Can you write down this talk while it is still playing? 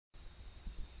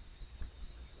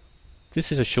This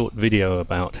is a short video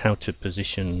about how to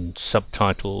position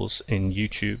subtitles in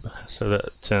YouTube so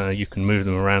that you can move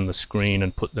them around the screen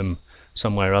and put them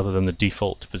somewhere other than the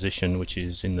default position, which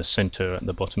is in the center at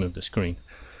the bottom of the screen,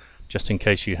 just in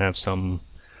case you have some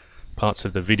parts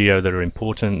of the video that are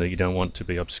important that you don't want to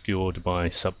be obscured by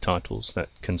subtitles. That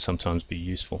can sometimes be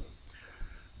useful.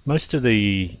 Most of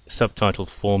the subtitle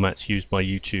formats used by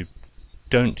YouTube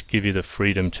don't give you the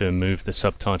freedom to move the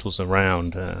subtitles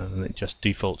around, it just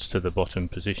defaults to the bottom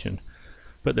position.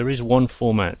 But there is one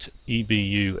format,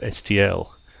 EBU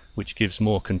STL, which gives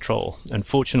more control, and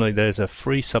fortunately there's a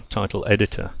free subtitle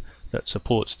editor that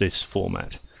supports this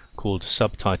format called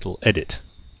Subtitle Edit.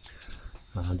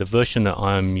 The version that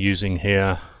I'm using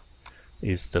here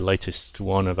is the latest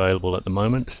one available at the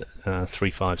moment,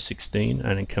 3.5.16,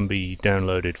 and it can be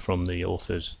downloaded from the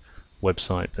author's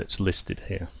website that's listed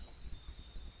here.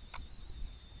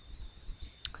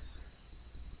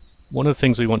 One of the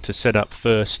things we want to set up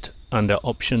first under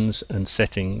Options and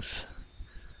Settings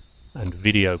and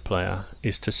Video Player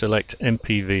is to select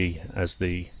MPV as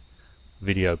the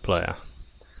video player.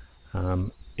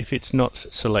 If it's not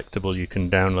selectable, you can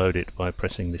download it by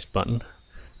pressing this button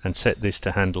and set this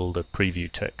to handle the preview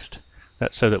text.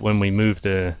 That's so that when we move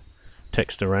the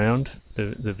text around,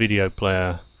 the video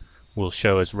player will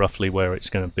show us roughly where it's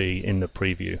going to be in the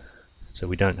preview, so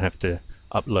we don't have to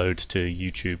upload to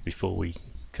YouTube before we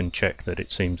can check that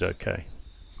it seems okay.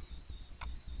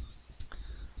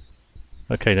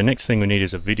 Okay, the next thing we need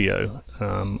is a video.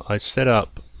 I set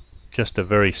up just a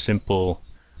very simple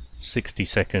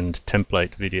 60-second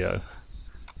template video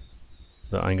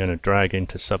that I'm going to drag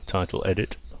into Subtitle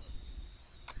Edit.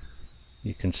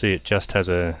 You can see it just has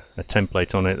a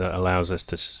template on it that allows us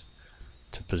to see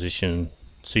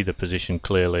the position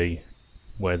clearly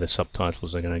where the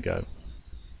subtitles are going to go.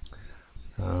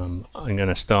 I'm going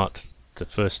to start the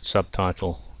first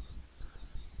subtitle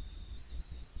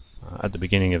at the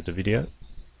beginning of the video,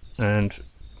 and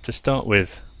to start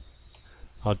with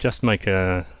I'll just make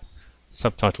a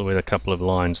subtitle with a couple of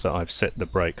lines that I've set the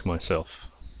break myself.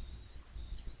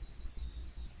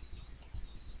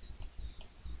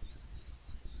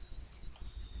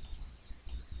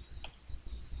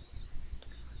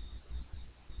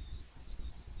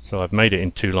 So I've made it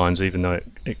in 2 lines even though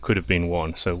it could have been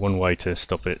 1. So one way to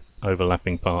stop it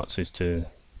overlapping parts is to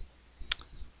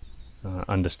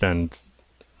understand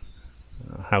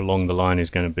how long the line is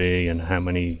going to be and how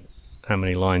many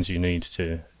lines you need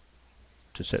to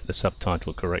set the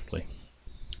subtitle correctly.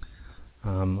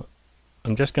 I'm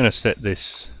just going to set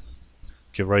this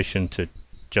duration to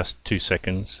just 2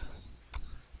 seconds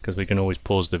because we can always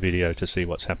pause the video to see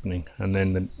what's happening, and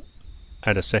then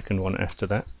add a second one after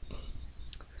that.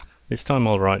 This time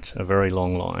I'll write a very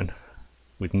long line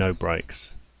with no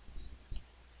breaks.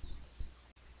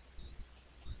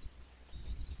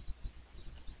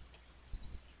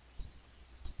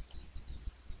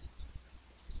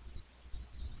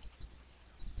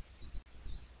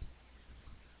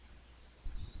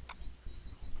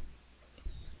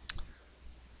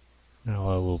 Now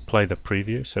I will play the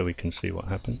preview so we can see what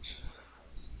happens.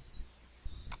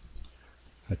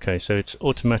 Okay, so it's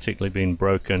automatically been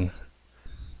broken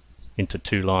into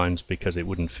 2 lines because it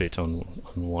wouldn't fit on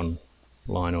one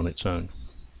line on its own.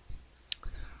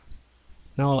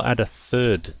 Now I'll add a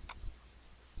third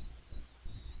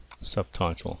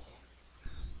subtitle.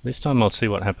 This time I'll see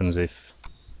what happens if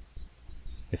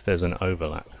there's an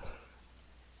overlap.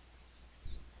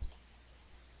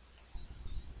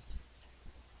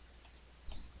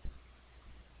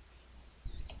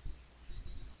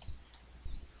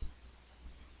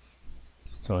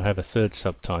 So I have a third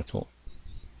subtitle.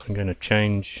 I'm going to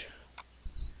change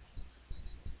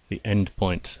the end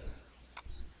point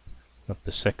of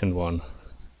the second one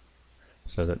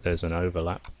so that there's an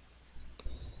overlap.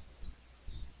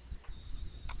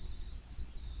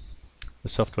 The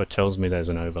software tells me there's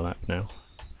an overlap now.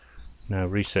 Now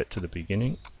reset to the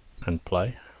beginning and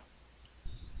play.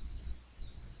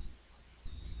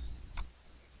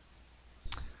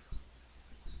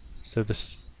 So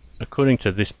this, according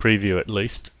to this preview at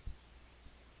least,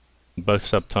 both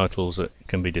subtitles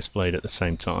can be displayed at the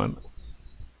same time,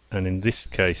 and in this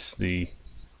case the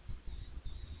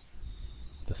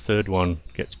third one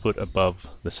gets put above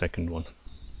the second one.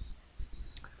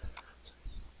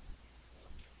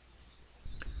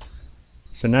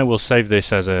 So now we'll save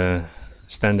this as a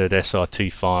standard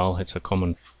SRT file. It's a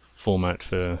common format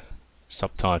for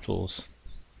subtitles,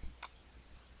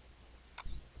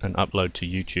 and upload to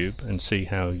YouTube and see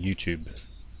how YouTube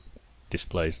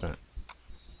displays that.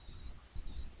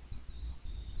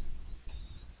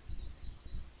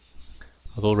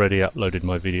 I've already uploaded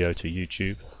my video to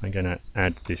YouTube. I'm going to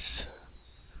add this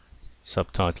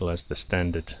Subtitle as the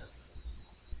standard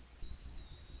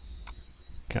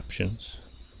captions.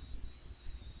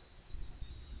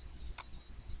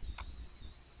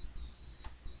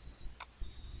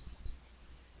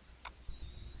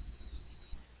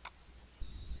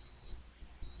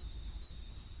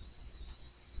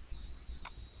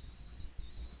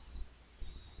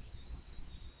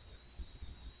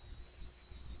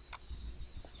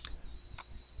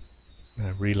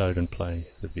 Now reload and play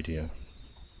the video.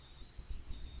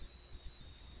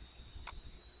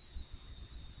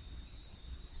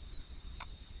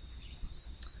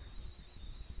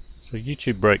 So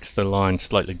YouTube breaks the line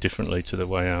slightly differently to the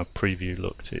way our preview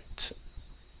looked. It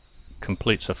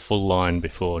completes a full line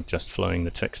before just flowing the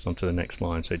text onto the next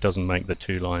line, so it doesn't make the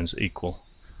two lines equal.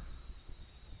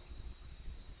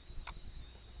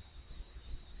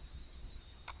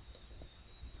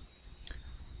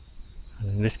 And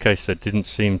in this case there didn't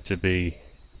seem to be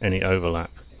any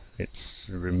overlap. It's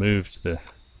removed the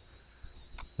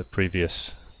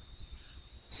previous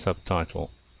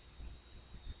subtitle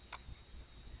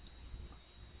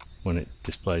when it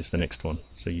displays the next one,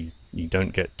 so you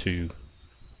don't get two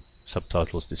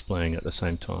subtitles displaying at the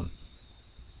same time.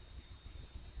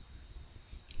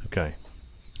 Okay,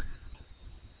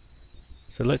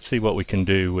 so let's see what we can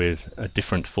do with a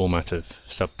different format of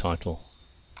subtitle.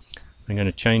 I'm going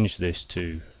to change this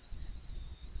to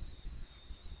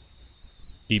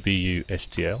EBU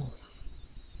STL,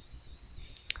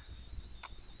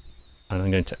 and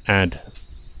I'm going to add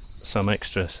some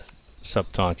extra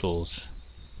subtitles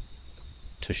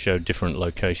to show different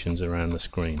locations around the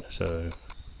screen. So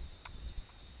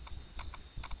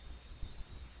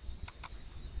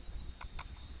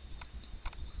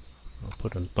I'll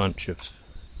put a bunch of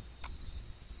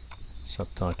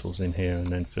subtitles in here and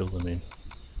then fill them in.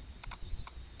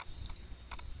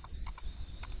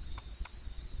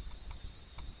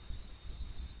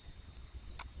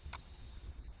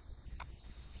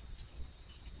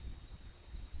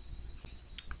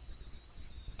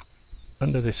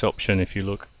 Under this option, if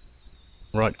you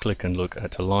right click and look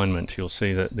at alignment, you'll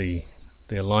see that the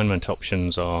alignment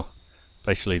options are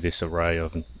basically this array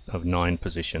of 9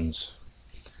 positions.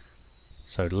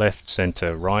 So left,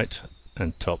 center, right,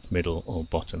 and top, middle, or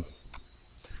bottom.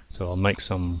 So I'll make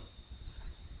some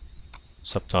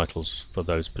subtitles for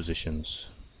those positions.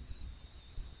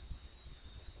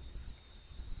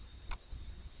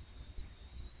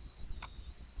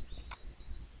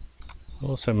 I'll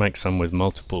also make some with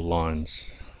multiple lines.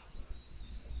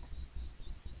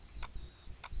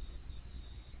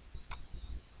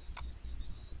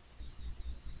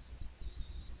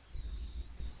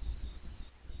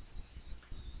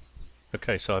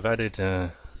 Okay, so I've added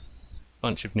a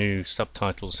bunch of new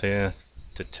subtitles here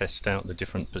to test out the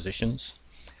different positions.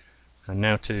 And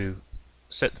now to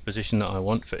set the position that I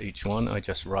want for each one, I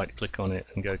just right click on it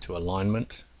and go to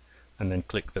alignment, and then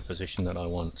click the position that I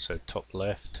want. So top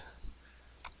left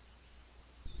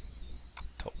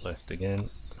again,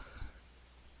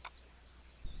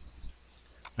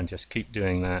 and just keep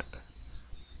doing that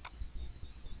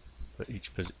for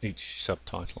each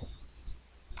subtitle.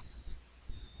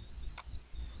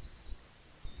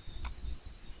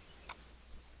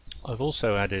 I've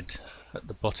also added at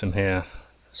the bottom here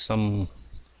some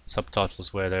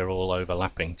subtitles where they're all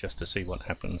overlapping, just to see what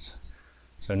happens.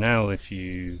 So now if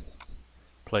you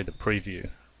play the preview,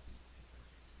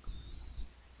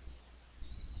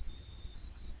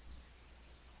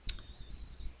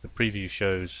 the preview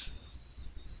shows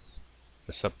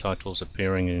the subtitles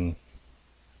appearing in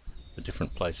the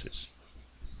different places.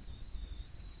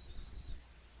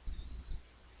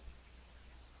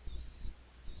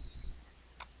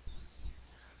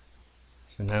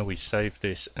 So now we save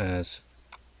this as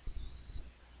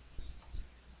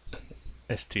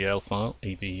STL file,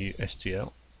 EBU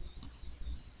STL.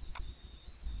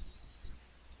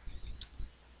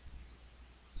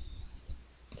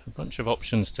 A bunch of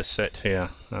options to set here.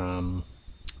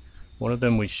 One of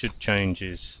them we should change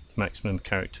is maximum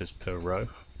characters per row,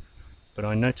 but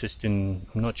I noticed I'm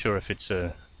not sure if it's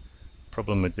a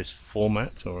problem with this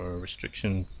format or a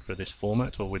restriction for this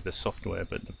format or with the software,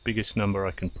 but the biggest number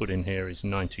I can put in here is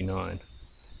 99,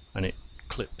 and it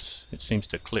seems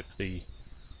to clip the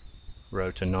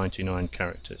row to 99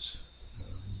 characters.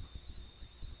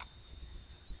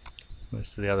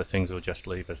 Most of the other things we'll just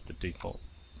leave as the default.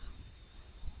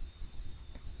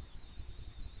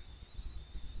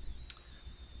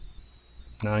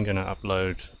 Now I'm going to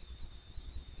upload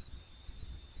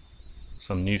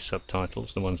some new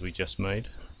subtitles, the ones we just made.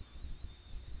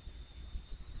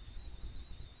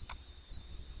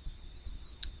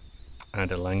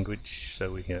 Add a language,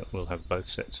 so we'll have both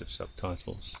sets of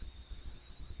subtitles.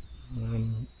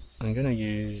 I'm going to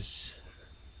use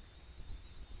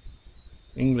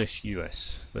English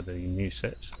US for the new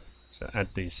set. So add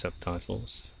these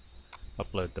subtitles,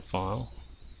 upload the file,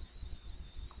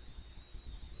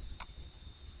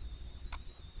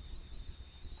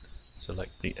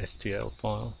 select the STL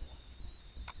file,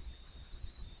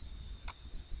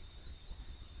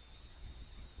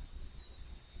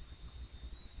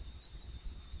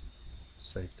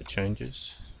 save the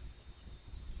changes.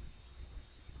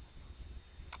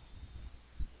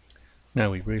 Now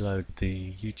we reload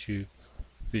the YouTube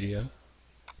video.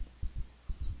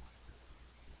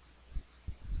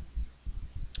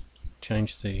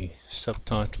 Change the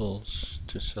subtitles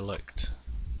to select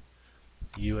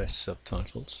US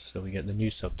subtitles, so we get the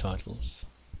new subtitles,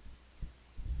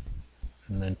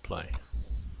 and then play.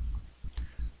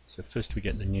 So first we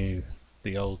get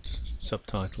the old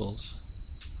subtitles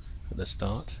at the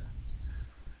start.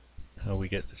 How we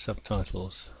get the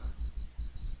subtitles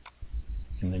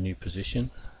in the new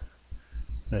position.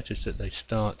 Notice that they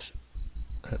start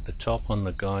at the top on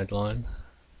the guideline,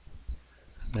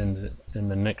 and then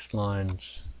the next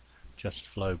lines just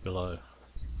flow below.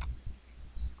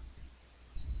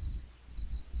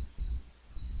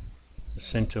 The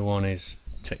center one is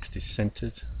text is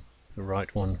centered, the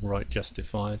right one right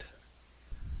justified.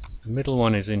 The middle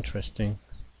one is interesting.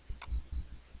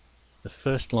 The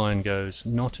first line goes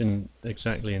not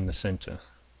exactly in the center,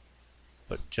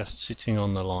 but just sitting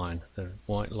on the line. The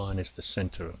white line is the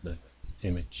center of the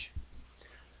image.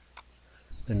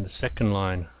 Then the second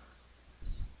line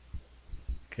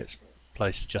gets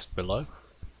placed just below,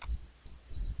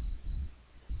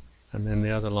 and then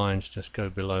the other lines just go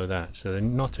below that, so they're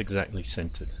not exactly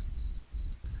centered.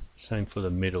 Same for the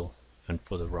middle and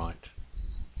for the right.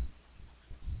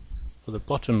 For the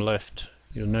bottom left,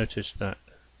 you'll notice that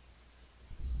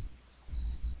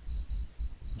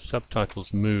the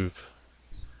subtitles move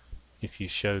if you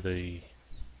show the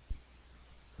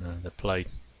play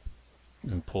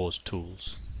and pause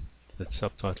tools. The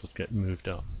subtitles get moved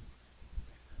up,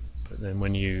 but then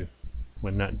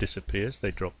when that disappears, they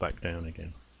drop back down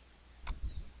again.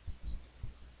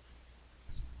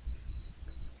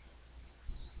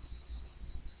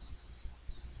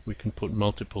 We can put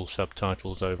multiple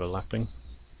subtitles overlapping.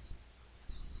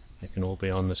 They can all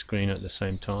be on the screen at the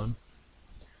same time,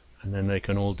 and then they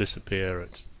can all disappear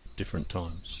at different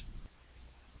times.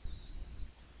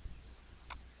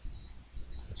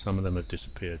 Some of them have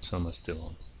disappeared, some are still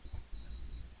on.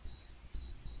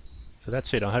 So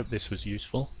that's it. I hope this was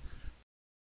useful.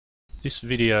 This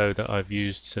video that I've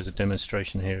used as a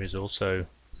demonstration here is also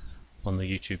on the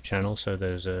YouTube channel, so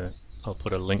I'll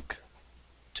put a link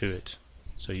to it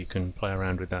so you can play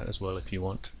around with that as well if you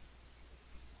want.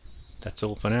 That's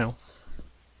all for now.